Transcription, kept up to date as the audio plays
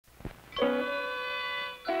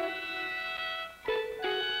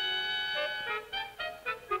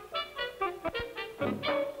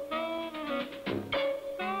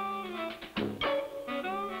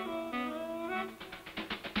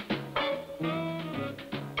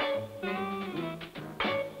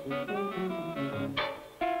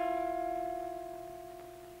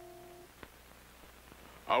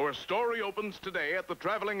Our story opens today at the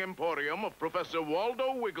traveling emporium of Professor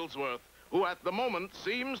Waldo Wigglesworth, who at the moment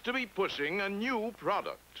seems to be pushing a new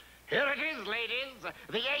product. Here it is, ladies,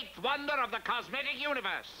 the eighth wonder of the cosmetic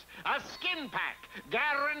universe. A skin pack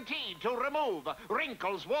guaranteed to remove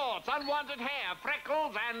wrinkles, warts, unwanted hair,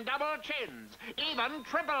 freckles, and double chins, even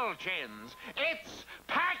triple chins. It's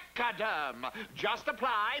Pachyderm. Just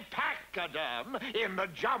apply Pachyderm in the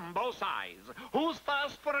jumbo size. Who's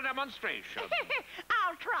first for a demonstration?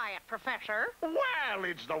 I'll try it, Professor. Well,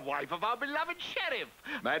 it's the wife of our beloved sheriff.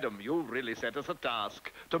 Madam, you've really set us a task.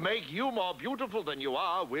 To make you more beautiful than you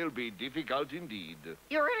are will be difficult indeed.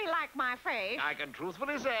 You really like my face? I can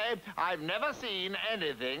truthfully say I've never seen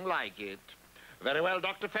anything like it. Very well,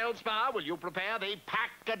 Dr. Feldspar, will you prepare the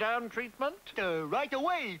Pachyderm treatment? Right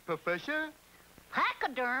away, Professor.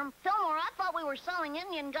 Pachyderm? Fillmore, I thought we were selling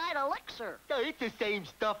Indian Guide elixir. It's the same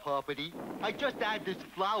stuff, Hoppity. I just add this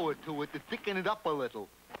flour to it to thicken it up a little,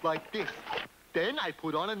 like this. Then I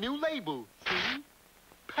put on a new label, see?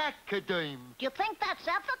 Pachyderm. Do you think that's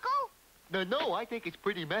ethical? No, I think it's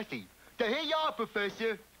pretty messy. So here you are,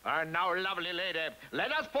 Professor. And now, lovely lady,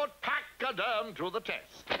 let us put Pachyderm to the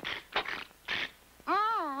test.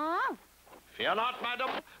 Fear not, madam.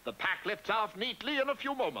 The pack lifts off neatly in a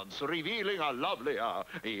few moments, revealing a lovelier,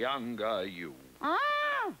 younger you.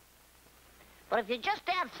 But if you just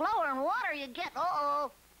add flour and water, you get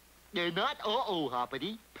Not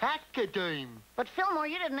Hoppity. Pachyderm. But Fillmore,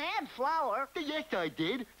 you didn't add flour. Yes, I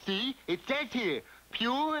did. See, it says here,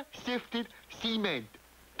 pure sifted cement.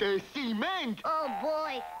 Cement! Oh,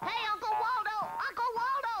 boy. Hey, Uncle Waldo! Uncle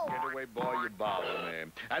Waldo! Get away, boy, you bother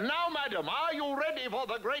me. And now, madam, are you ready for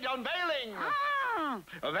the great unveiling?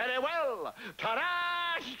 Very well.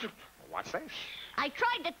 Ta-da! What's this? I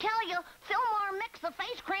tried to tell you, Fillmore mixed the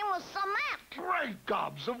face cream with cement. Great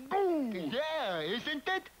gobs of goo. Yeah, isn't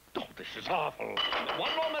it? Oh, this is awful.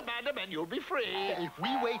 One moment, madam, and you'll be free. If we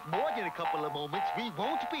wait more than a couple of moments, we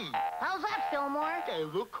won't be. How's that, Fillmore?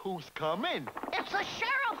 Look who's coming. It's the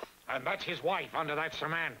sheriff. And that's his wife under that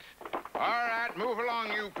cement. All right, move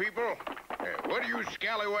along, you people. What are you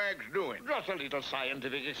scallywags doing? Just a little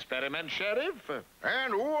scientific experiment, Sheriff.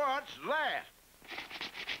 And what's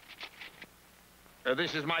that?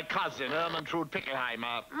 This is my cousin, Ermentrude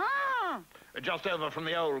Pickelheimer. Just over from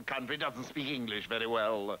the old country, doesn't speak English very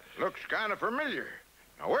well. Looks kind of familiar.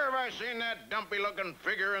 Now, where have I seen that dumpy-looking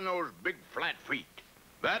figure and those big flat feet?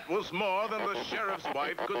 That was more than the sheriff's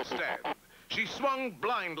wife could stand. She swung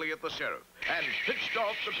blindly at the sheriff and pitched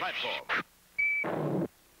off the platform.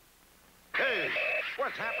 Hey,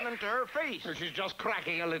 what's happening to her face? She's just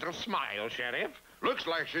cracking a little smile, Sheriff. Looks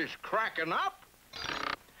like she's cracking up.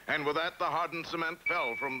 And with that, the hardened cement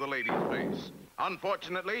fell from the lady's face,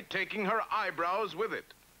 unfortunately taking her eyebrows with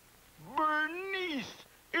it. Bernice,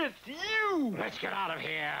 it's you! Let's get out of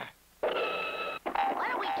here. Why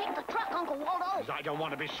don't we take the truck, Uncle Waldo? I don't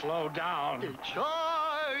want to be slowed down.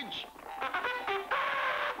 Charge!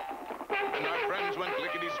 And our friends went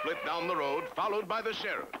lickety-split down the road, followed by the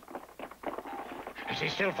sheriff. Is he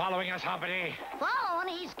still following us, Hoppity? Following?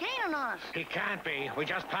 He's gaining on us. He can't be. We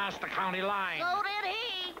just passed the county line. So did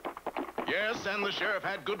he. Yes, and the sheriff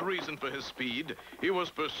had good reason for his speed. He was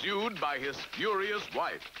pursued by his furious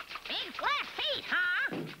wife. Big flat feet,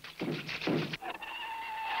 huh?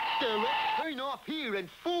 Let's turn off here and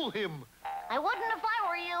fool him. I wouldn't if I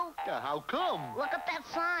were you. How come? Look at that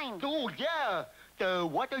sign. Oh, yeah.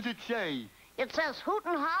 What does it say? It says Hoot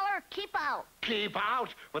and Holler, keep out. Keep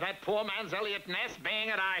out? With that poor man's Elliot Ness baying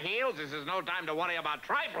at our heels, this is no time to worry about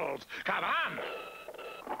trifles. Come on.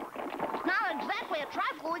 It's not exactly a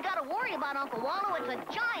trifle we gotta worry about, Uncle Waldo. It's a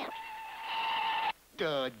giant.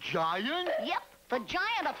 The giant? Yep, the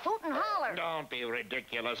giant of Hoot and Holler. Don't be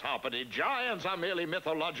ridiculous, Hoppity. Giants are merely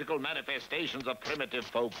mythological manifestations of primitive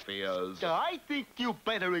folk fears. I think you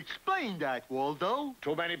better explain that, Waldo.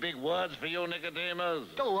 Too many big words for you, Nicodemus.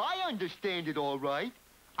 Oh, I understand it all right.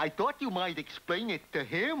 I thought you might explain it to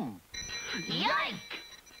him. Yike!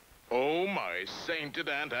 Oh, my sainted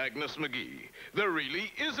Aunt Agnes McGee. There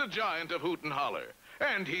really is a giant of Hoot and Holler,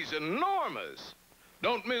 and he's enormous.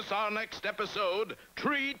 Don't miss our next episode,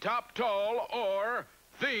 Tree Top Tall, or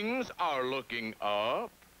Things Are Looking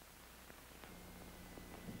Up.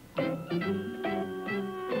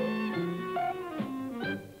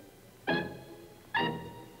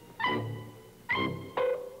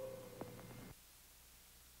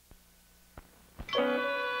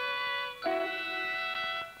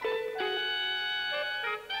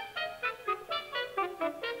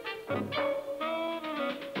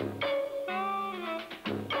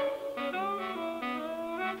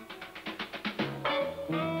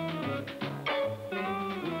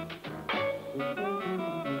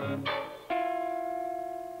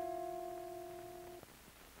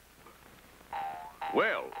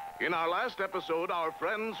 Well, in our last episode, our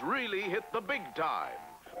friends really hit the big time,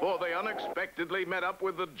 for they unexpectedly met up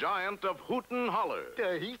with the giant of Hoot and Holler.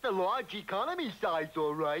 He's the large economy size,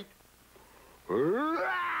 all right.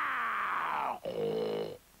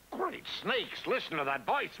 Great snakes, listen to that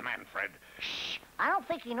voice, Manfred. Shh! I don't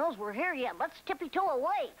think he knows we're here yet. Let's tippy-toe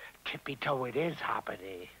away. Tippy-toe it is,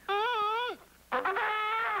 Hoppity.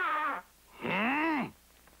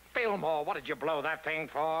 Fillmore, what did you blow that thing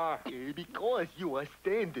for? Because you are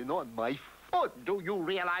standing on my foot. Do you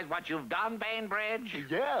realize what you've done, Bainbridge?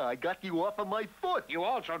 Yeah, I got you off of my foot. You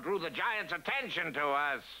also drew the giant's attention to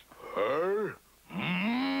us.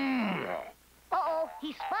 Uh-oh,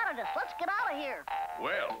 he spotted us. Let's get out of here.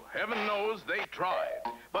 Well, heaven knows they tried.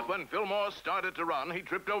 But when Fillmore started to run, he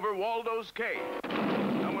tripped over Waldo's cage.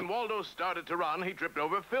 And when Waldo started to run, he tripped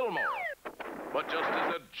over Fillmore. But just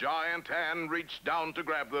as a giant hand reached down to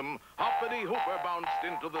grab them, Hoppity Hooper bounced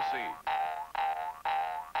into the sea.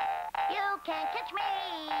 You can't catch me.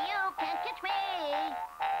 You can't catch me.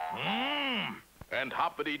 And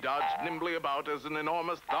Hoppity dodged nimbly about as an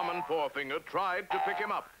enormous thumb and forefinger tried to pick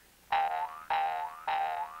him up.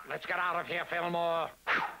 Let's get out of here, Fillmore.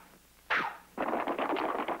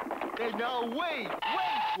 Hey, now wait,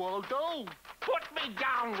 Waldo. Put me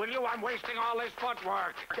down, will you? I'm wasting all this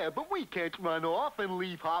footwork. Yeah, but we can't run off and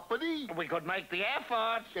leave Hoppity. We could make the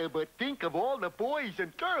effort. Yeah, but think of all the boys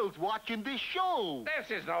and girls watching this show.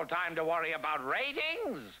 This is no time to worry about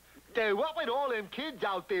ratings. What would all them kids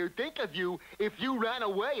out there think of you if you ran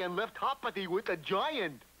away and left Hoppity with a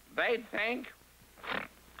giant? They'd think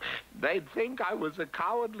I was a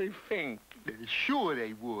cowardly fink. Sure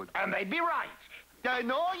they would. And they'd be right.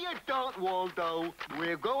 No, you don't, Waldo.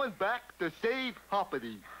 We're going back to save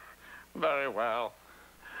Hoppity. Very well.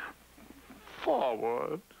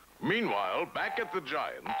 Forward. Meanwhile, back at the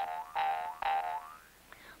giant,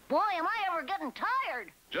 Boy, am I ever getting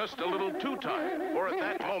tired. just a little too tired, for at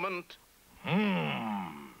that moment,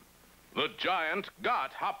 the giant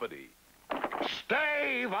got Hoppity.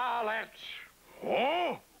 Stay, varlet.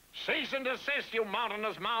 Oh? Cease and desist, you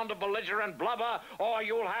mountainous mound of belligerent blubber, or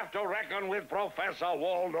you'll have to reckon with Professor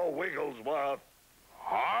Waldo Wigglesworth.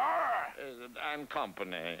 And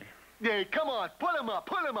company. Yeah, come on, put him up.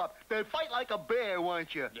 Then fight like a bear,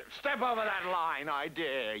 won't you? Step over that line, I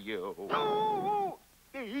dare you. Ooh,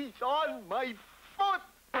 he's on my foot.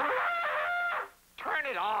 Turn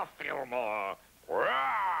it off, Fillmore.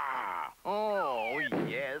 Oh,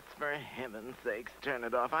 yes, for heaven's sakes, turn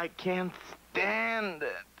it off. I can't stand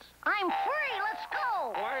it. I'm free. Let's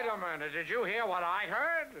go. Wait a minute. Did you hear what I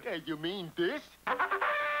heard? You mean this?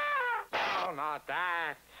 Oh, not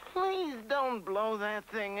that. Please don't blow that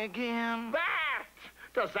thing again. That!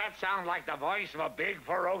 Does that sound like the voice of a big,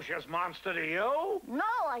 ferocious monster to you?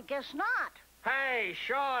 No, I guess not. Hey,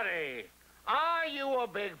 Shorty, are you a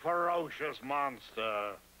big, ferocious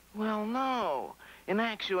monster? Well, no. In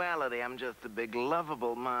actuality, I'm just a big,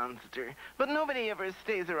 lovable monster. But nobody ever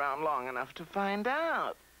stays around long enough to find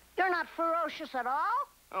out. You're not ferocious at all?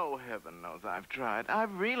 Oh, heaven knows I've tried.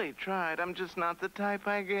 I've really tried. I'm just not the type,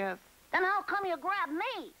 I guess. Then how come you grabbed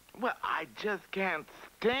me? Well, I just can't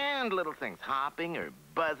stand little things hopping or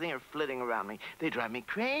buzzing or flitting around me. They drive me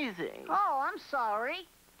crazy. Oh, I'm sorry.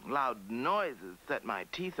 Loud noises set my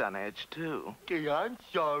teeth on edge, too. I'm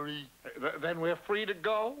sorry. Then we're free to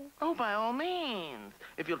go? Oh, by all means,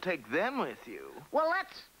 if you'll take them with you. Well,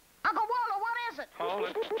 let's... Uncle Waldo, what is it?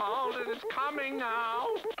 Hold it, it's coming now.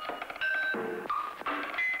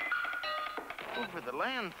 Oh, for the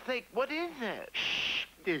land's sake, what is it? Shh,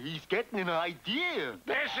 he's getting an idea.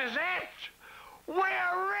 This is it. We're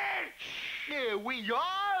rich. Yeah, we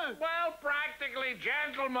are. Well, practically,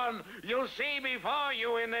 gentlemen, you see before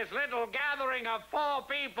you in this little gathering of 4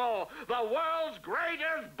 people, the world's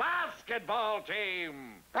greatest basketball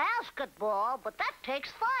team. Basketball, but that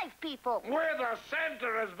takes 5 people. With a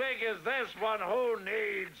center as big as this one, who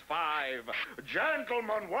needs 5?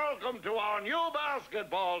 Gentlemen, welcome to our new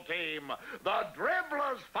basketball team, the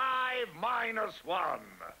Dribblers 5 minus 1.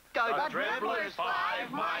 The Dribblers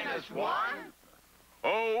 5 minus 1?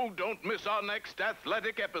 Oh, don't miss our next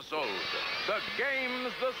athletic episode. The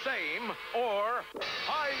game's the same, or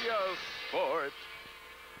Hiya Sport.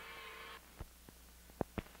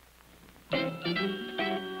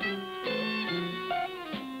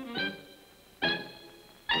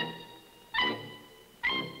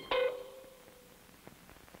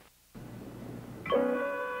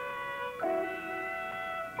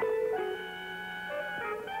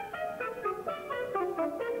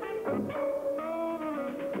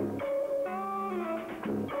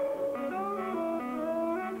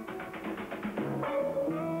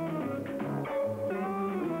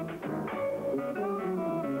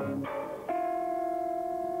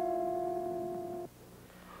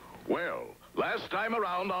 Last time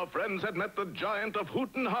around, our friends had met the giant of Hoot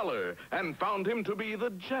and Holler and found him to be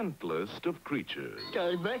the gentlest of creatures.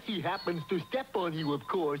 Unless he happens to step on you, of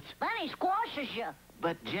course. Then he squashes you.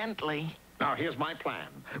 But gently. Now, here's my plan.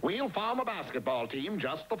 We'll form a basketball team,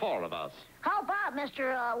 just the four of us. How about,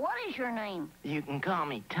 Mr. What is your name? You can call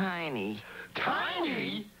me Tiny.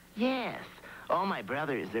 Tiny? Yes. All my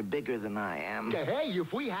brothers are bigger than I am. Hey,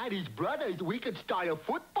 if we had his brothers, we could start a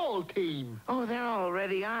football team. Oh, they're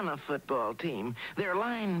already on a football team. They're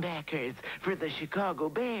linebackers for the Chicago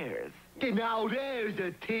Bears. Now there's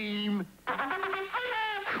a team.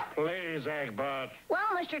 Please, Egbert. Well,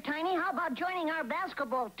 Mr. Tiny, how about joining our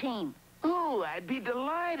basketball team? Ooh, I'd be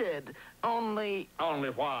delighted. Only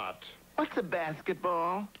what? what's a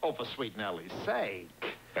basketball? Oh, for sweet Nellie's sake.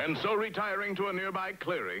 And so, retiring to a nearby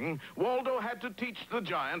clearing, Waldo had to teach the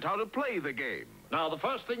giant how to play the game. Now, the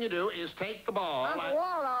first thing you do is take the ball. Uncle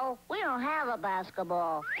Waldo, we don't have a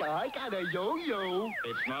basketball. I got a yo-yo.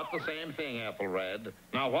 It's not the same thing, Ethelred.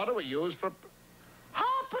 Now, what do we use for...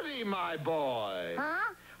 Hoppity, my boy.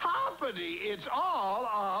 Huh? Hoppity, it's all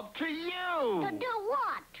up to you. To do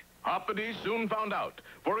what? Hoppity soon found out,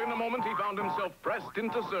 for in a moment he found himself pressed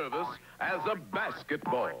into service as a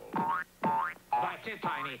basketball. That's it,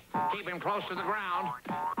 Tiny. Keep him close to the ground.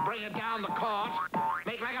 Bring it down the court.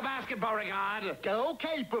 Make like a basketball regard.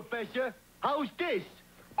 Okay, Professor. How's this?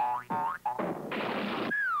 Ouch!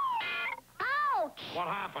 What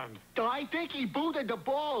happened? I think he booted the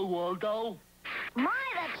ball, Waldo. My,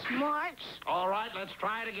 that's smart. All right, let's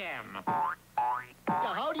try it again.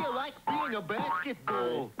 How do you like being a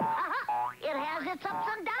basketball? It has its ups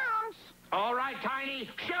and downs. All right, Tiny,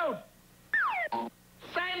 shoot!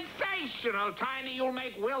 Sensational, Tiny. You'll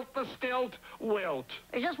make Wilt the Stilt wilt.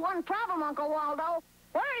 There's just one problem, Uncle Waldo.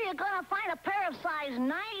 Where are you going to find a pair of size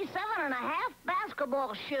 97 and a half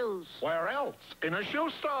basketball shoes? Where else? In a shoe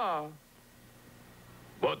store.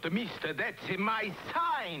 But, mister, that's in my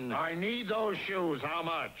sign. I need those shoes. How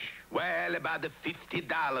much? Well, about the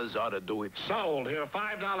 $50 ought to do it. Sold. Here,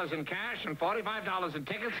 $5 in cash and $45 in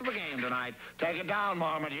tickets to the game tonight. Take it down,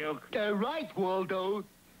 Marmaduke. Right, Waldo.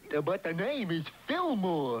 But the name is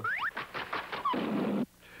Fillmore.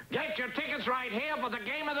 Get your tickets right here for the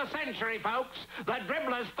game of the century, folks. The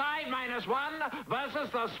Dribblers 5-1 versus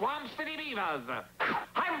the Swamp City Beavers.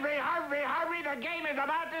 Hurry, hurry, hurry. The game is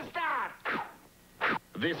about to start.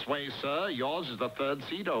 This way, sir. Yours is the third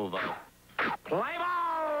seat over. Play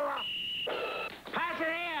ball! Pass it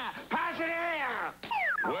here! Pass it here!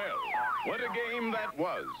 Well, what a game that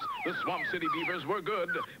was. The Swamp City Beavers were good,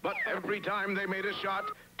 but every time they made a shot,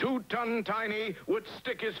 2-ton Tiny would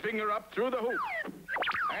stick his finger up through the hoop,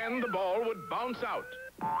 and the ball would bounce out.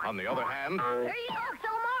 On the other hand... Here you go,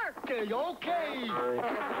 Fillmore. Okay.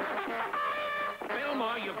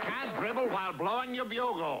 Fillmore, you can't dribble while blowing your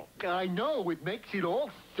bugle. I know, it makes it all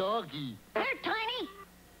soggy. Here, Tiny.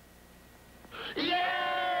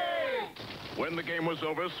 Yay! When the game was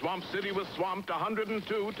over, Swamp City was swamped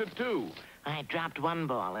 102-2. I dropped one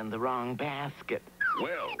ball in the wrong basket.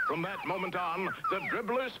 Well, from that moment on, the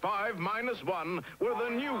Dribblers 5-1 were the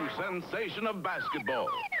new sensation of basketball.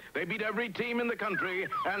 They beat every team in the country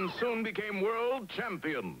and soon became world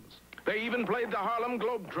champions. They even played the Harlem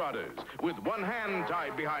Globetrotters with one hand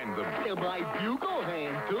tied behind them. My bugle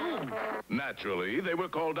hand, too. Naturally, they were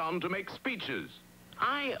called on to make speeches.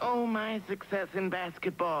 I owe my success in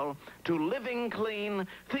basketball to living clean,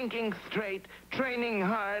 thinking straight, training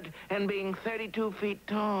hard, and being 32 feet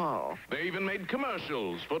tall. They even made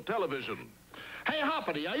commercials for television. Hey,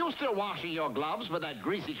 Hoppity, are you still washing your gloves with that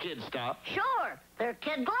greasy kid stuff? Sure, they're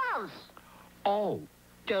kid gloves. Oh.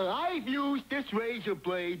 I've used this razor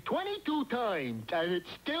blade 22 times, and it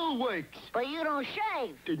still works. But you don't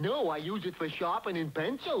shave. No, I use it for sharpening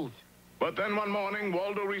pencils. But then one morning,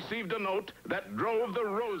 Waldo received a note that drove the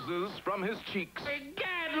roses from his cheeks.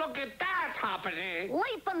 Egad, look at that, Hoppity.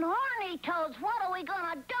 Leaping horny toads, what are we going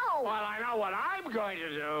to do? Well, I know what I'm going to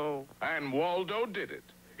do. And Waldo did it.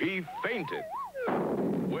 He fainted.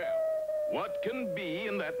 Well, what can be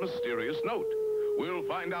in that mysterious note? We'll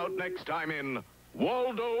find out next time in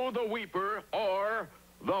Waldo the Weeper, or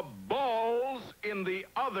The Balls in the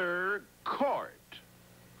Other Court.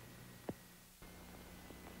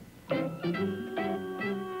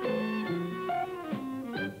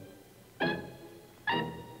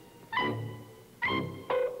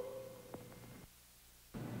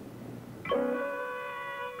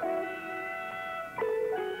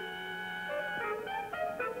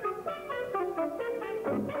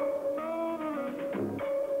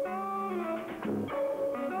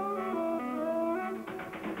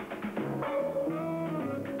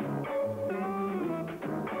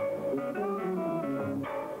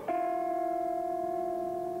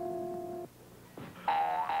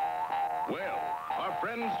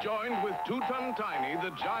 Two-Ton Tiny,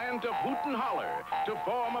 the giant of Hoot and Holler, to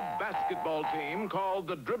form a basketball team called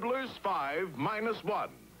the Dribblers 5-1,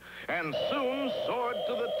 and soon soared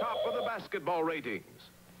to the top of the basketball ratings.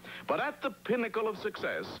 But at the pinnacle of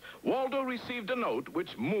success, Waldo received a note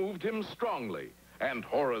which moved him strongly and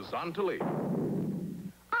horizontally.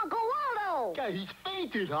 Uncle Waldo! Yeah, he's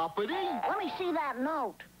fainted, Hoppity. Let me see that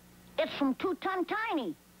note. It's from Two-Ton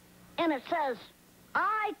Tiny. And it says,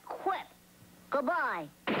 I quit. Goodbye.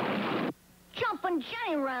 Jumpin'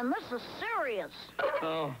 Jenny Wren, this is serious.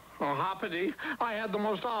 Oh, Hoppity, I had the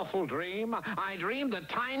most awful dream. I dreamed that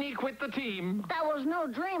Tiny quit the team. That was no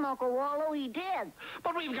dream, Uncle Waldo. He did.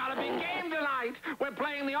 But we've got a big game tonight. We're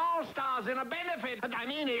playing the All-Stars in a benefit. I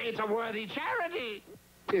mean, it's a worthy charity.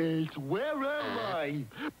 It's where am I?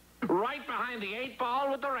 Right behind the 8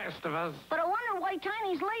 ball with the rest of us. But I wonder why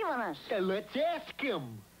Tiny's leaving us. Let's ask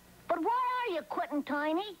him. But why are you quitting,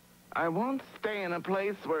 Tiny? I won't stay in a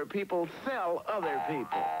place where people sell other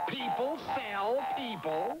people. People sell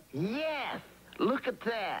people? Yes, look at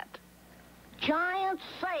that. Giant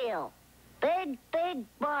sale. Big, big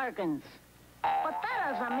bargains. But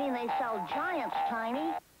that doesn't mean they sell giants,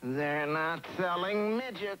 Tiny. They're not selling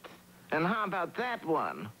midgets. And how about that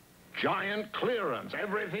one? Giant clearance.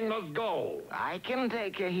 Everything must go. I can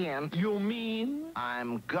take a hint. You mean?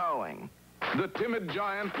 I'm going. The timid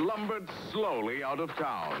giant lumbered slowly out of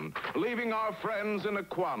town, leaving our friends in a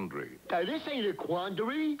quandary. This ain't a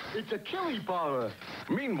quandary. It's a killy parlor.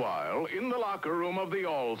 Meanwhile, in the locker room of the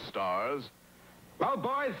All-Stars... Well,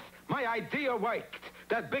 boys, my idea worked.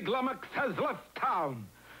 That big lummox has left town.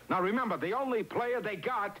 Now, remember, the only player they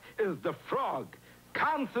got is the frog.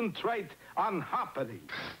 Concentrate on Hoppity.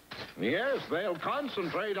 Yes, they'll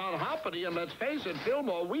concentrate on Hoppity, and let's face it,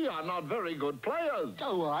 Fillmore, we are not very good players.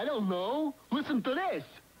 Oh, I don't know. Listen to this.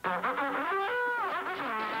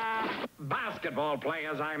 Basketball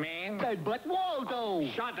players, I mean. But Waldo.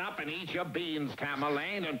 Shut up and eat your beans,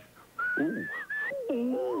 Tamerlane, and...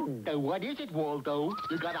 Ooh. What is it, Waldo?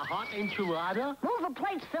 You got a hot enchilada? Move the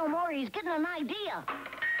plates, Fillmore. He's getting an idea.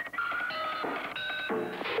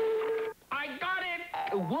 I got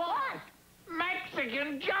it! What?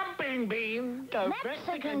 Mexican jumping beans.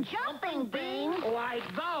 Mexican jumping beans? Like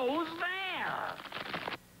those there.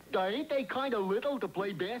 Ain't they kind of little to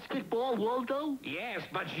play basketball, Waldo? Yes,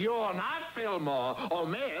 but you're not, Fillmore. Oh,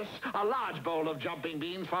 miss, a large bowl of jumping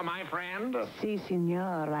beans for my friend. Si,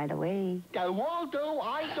 senor, right away. Waldo,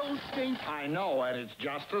 I don't think... I know, and it's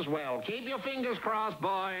just as well. Keep your fingers crossed,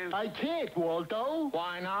 boys. I can't, Waldo.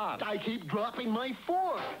 Why not? I keep dropping my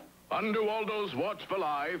fork. Under Waldo's watchful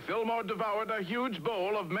eye, Fillmore devoured a huge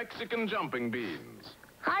bowl of Mexican jumping beans.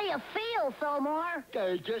 How you feel, Fillmore?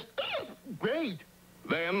 Just great.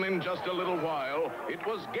 Then, in just a little while, it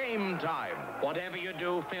was game time. Whatever you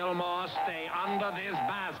do, Fillmore, stay under this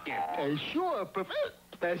basket. Sure,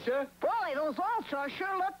 Professor. Boy, those All-Stars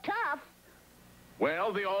sure look tough.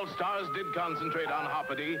 Well, the All-Stars did concentrate on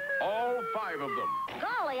Hoppity, all 5 of them.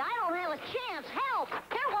 Golly, I don't have a chance. Help!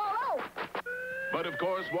 Here, Waldo! But, of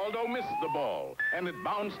course, Waldo missed the ball, and it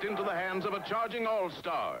bounced into the hands of a charging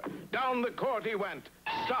All-Star. Down the court he went,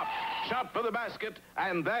 stopped, shot for the basket,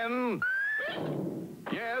 and then...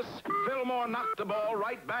 Yes, Fillmore knocked the ball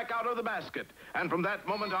right back out of the basket. And from that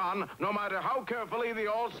moment on, no matter how carefully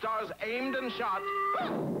the All-Stars aimed and shot,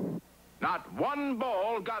 not one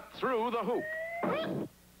ball got through the hoop.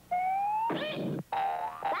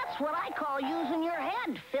 That's what I call using your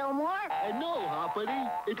head, Fillmore. No, Hoppity.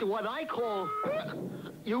 It's what I call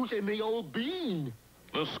using the old bean.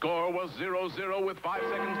 The score was 0-0 with 5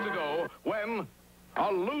 seconds to go when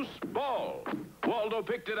a loose ball. Waldo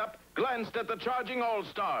picked it up, glanced at the charging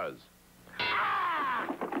All-Stars. Ah!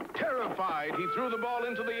 Terrified, he threw the ball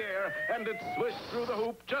into the air, and it swished through the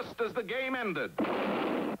hoop just as the game ended. We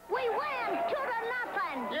win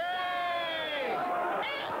 2-0. Yay!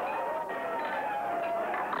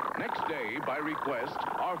 Next day, by request,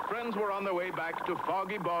 our friends were on their way back to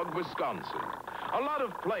Foggy Bog, Wisconsin. A lot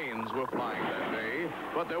of planes were flying that day,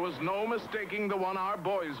 but there was no mistaking the one our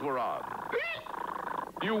boys were on.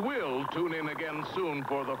 You will tune in again soon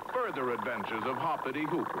for the further adventures of Hoppity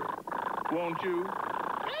Hooper, won't you?